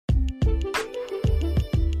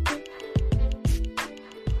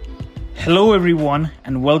Hello, everyone,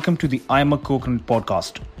 and welcome to the I'm a Coconut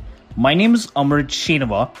podcast. My name is Amrit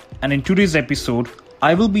Shenava, and in today's episode,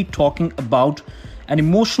 I will be talking about an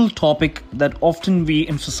emotional topic that often we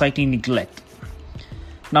in society neglect.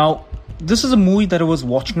 Now, this is a movie that I was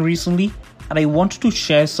watching recently, and I wanted to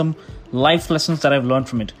share some life lessons that I've learned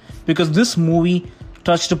from it because this movie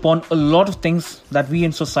touched upon a lot of things that we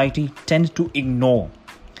in society tend to ignore.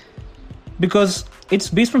 Because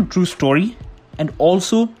it's based on true story, and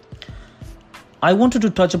also I wanted to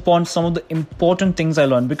touch upon some of the important things I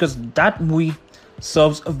learned because that movie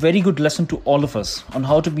serves a very good lesson to all of us on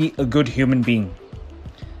how to be a good human being.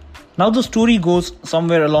 Now the story goes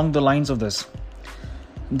somewhere along the lines of this.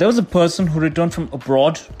 There was a person who returned from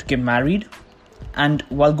abroad to get married, and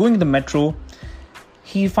while going in the metro,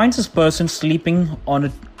 he finds this person sleeping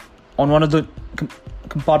on one of the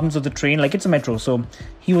compartments of the train, like it's a metro. So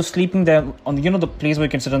he was sleeping there on the place where you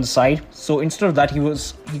can sit on the side. So instead of that,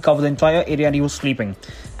 he covered the entire area and he was sleeping.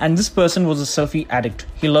 And this person was a selfie addict.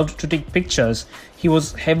 He loved to take pictures. He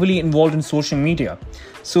was heavily involved in social media.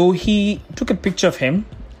 So he took a picture of him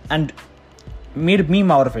and made a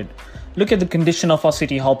meme out of it. Look at the condition of our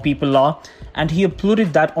city, how people are, and he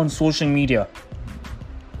uploaded that on social media.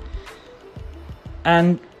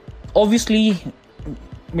 And obviously,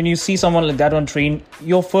 when you see someone like that on train,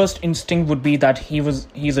 your first instinct would be that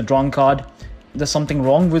he's a drunkard, there's something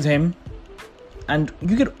wrong with him, and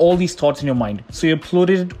you get all these thoughts in your mind. So you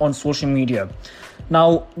uploaded it on social media.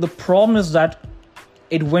 Now, the problem is that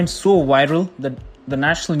it went so viral that the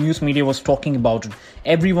national news media was talking about it.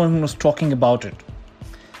 Everyone was talking about it.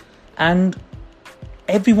 And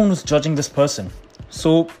everyone was judging this person.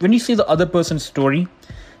 So when you see the other person's story,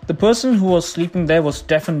 the person who was sleeping there was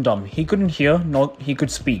deaf and dumb. He couldn't hear, nor he could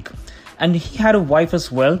speak. And he had a wife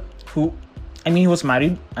as well, he was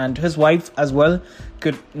married, and his wife as well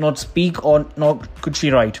could not speak or nor could she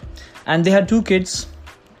write. And they had two kids.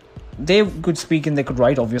 They could speak and they could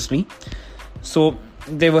write, obviously. So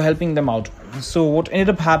they were helping them out. So what ended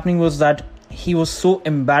up happening was that he was so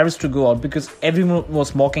embarrassed to go out because everyone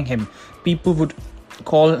was mocking him. People would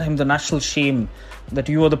call him the national shame, that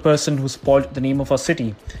you are the person who spoiled the name of our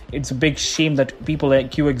city. It's a big shame that people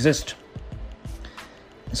like you exist.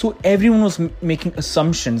 So everyone was making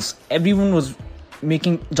assumptions. Everyone was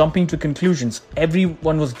jumping to conclusions.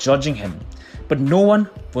 Everyone was judging him. But no one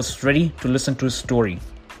was ready to listen to his story.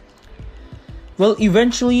 Well,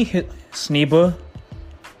 eventually his neighbor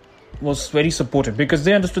was very supportive because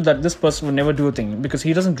they understood that this person would never do a thing because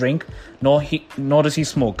he doesn't drink nor does he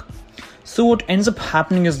smoke. So what ends up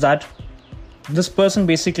happening is that this person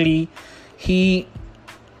basically, he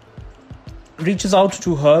reaches out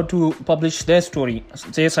to her to publish their story,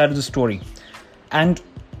 their side of the story. And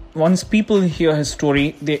once people hear his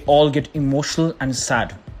story, they all get emotional and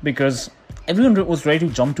sad because everyone was ready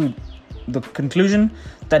to jump to the conclusion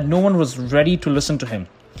that no one was ready to listen to him.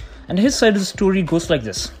 And his side of the story goes like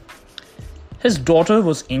this. His daughter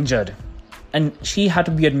was injured and she had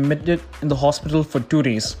to be admitted in the hospital for 2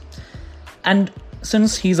 days. And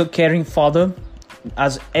since he's a caring father,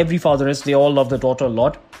 as every father is, they all love their daughter a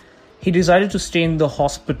lot, he decided to stay in the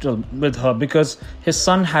hospital with her because his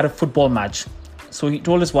son had a football match. So he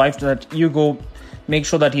told his wife that you go make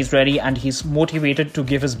sure that he's ready and he's motivated to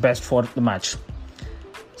give his best for the match.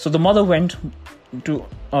 So the mother went to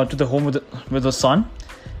the home with the son,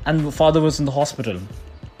 and the father was in the hospital.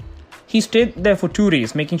 He stayed there for 2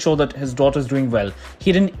 days, making sure that his daughter's doing well.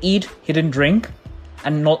 He didn't eat, he didn't drink,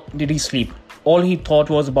 and nor did he sleep. All he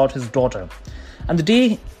thought was about his daughter. And the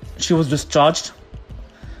day she was discharged,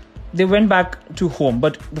 they went back to home.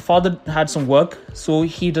 But the father had some work, so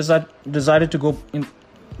he decided to go in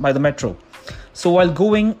by the metro. So while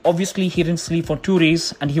going, obviously he didn't sleep for 2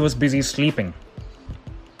 days and he was busy sleeping.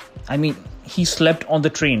 He slept on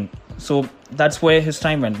the train. So that's where his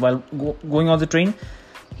time went. While going on the train,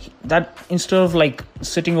 that instead of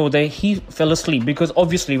sitting over there, he fell asleep because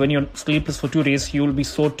obviously when you're sleepless for 2 days, you'll be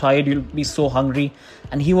so tired, you'll be so hungry,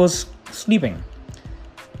 and he was sleeping.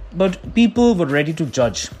 But people were ready to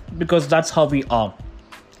judge because that's how we are.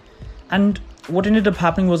 And what ended up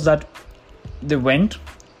happening was that they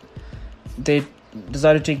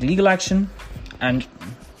decided to take legal action, and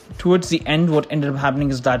towards the end, what ended up happening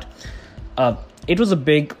is that it was a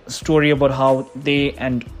big story about how they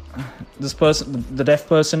and this person, the deaf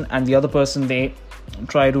person and the other person, they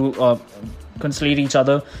try to conciliate each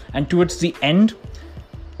other. And towards the end,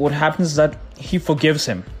 what happens is that he forgives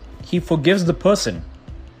him. He forgives the person.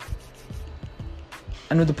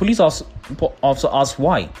 And when the police officer asks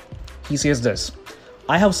why, he says this: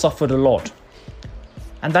 I have suffered a lot.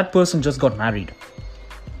 And that person just got married.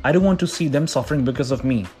 I don't want to see them suffering because of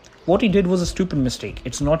me. What he did was a stupid mistake.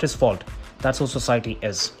 It's not his fault. That's how society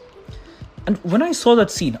is. And when I saw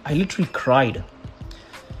that scene, I literally cried.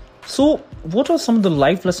 So, what are some of the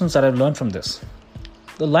life lessons that I've learned from this?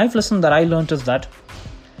 The life lesson that I learned is that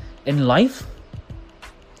in life,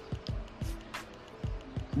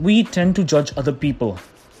 we tend to judge other people.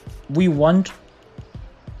 We want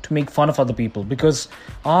to make fun of other people because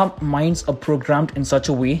our minds are programmed in such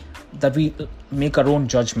a way that we make our own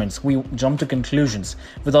judgments. We jump to conclusions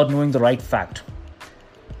without knowing the right fact.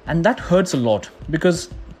 And that hurts a lot because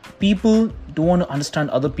people don't want to understand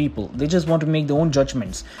other people. They just want to make their own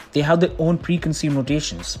judgments. They have their own preconceived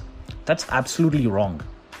notations. That's absolutely wrong.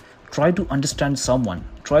 Try to understand someone.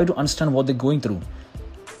 Try to understand what they're going through.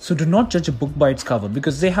 So do not judge a book by its cover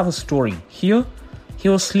because they have a story. Here, he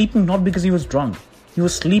was sleeping not because he was drunk. He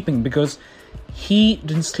was sleeping because he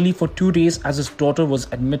didn't sleep for 2 days as his daughter was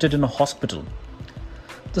admitted in a hospital.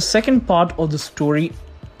 The second part of the story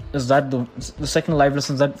is that the second life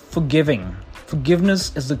lesson is that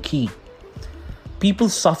forgiveness is the key. People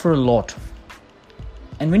suffer a lot.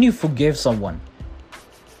 And when you forgive someone,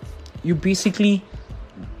 you basically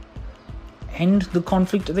end the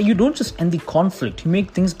conflict. You don't just end the conflict, you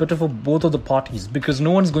make things better for both of the parties because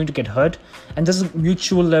no one's going to get hurt and there's a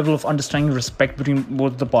mutual level of understanding and respect between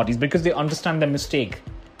both the parties because they understand their mistake.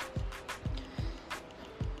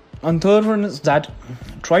 And third one is that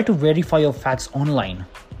try to verify your facts online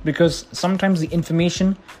because sometimes the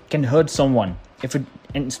information can hurt someone if it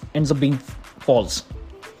ends up being false.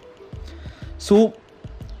 So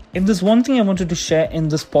if there's one thing I wanted to share in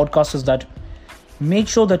this podcast is that make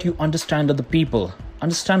sure that you understand other people,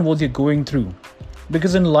 understand what they're going through.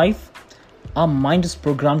 Because in life, our mind is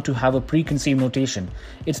programmed to have a preconceived notation.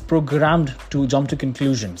 It's programmed to jump to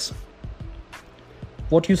conclusions.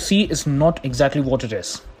 What you see is not exactly what it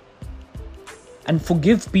is. And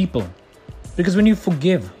forgive people. Because when you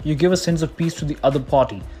forgive, you give a sense of peace to the other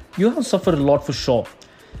party. You have suffered a lot for sure.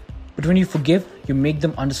 But when you forgive, you make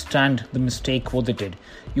them understand the mistake, what they did.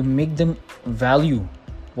 You make them value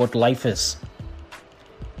what life is.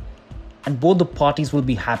 And both the parties will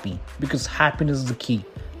be happy because happiness is the key.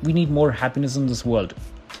 We need more happiness in this world.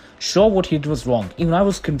 Sure, what he did was wrong. Even I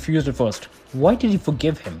was confused at first. Why did he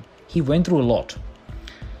forgive him? He went through a lot.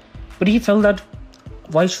 But he felt that,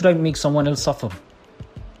 why should I make someone else suffer?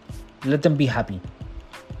 Let them be happy.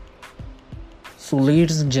 So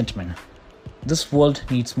ladies and gentlemen, this world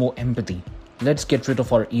needs more empathy. Let's get rid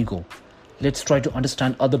of our ego. Let's try to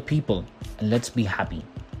understand other people and let's be happy.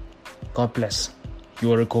 God bless.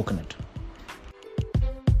 You are a coconut.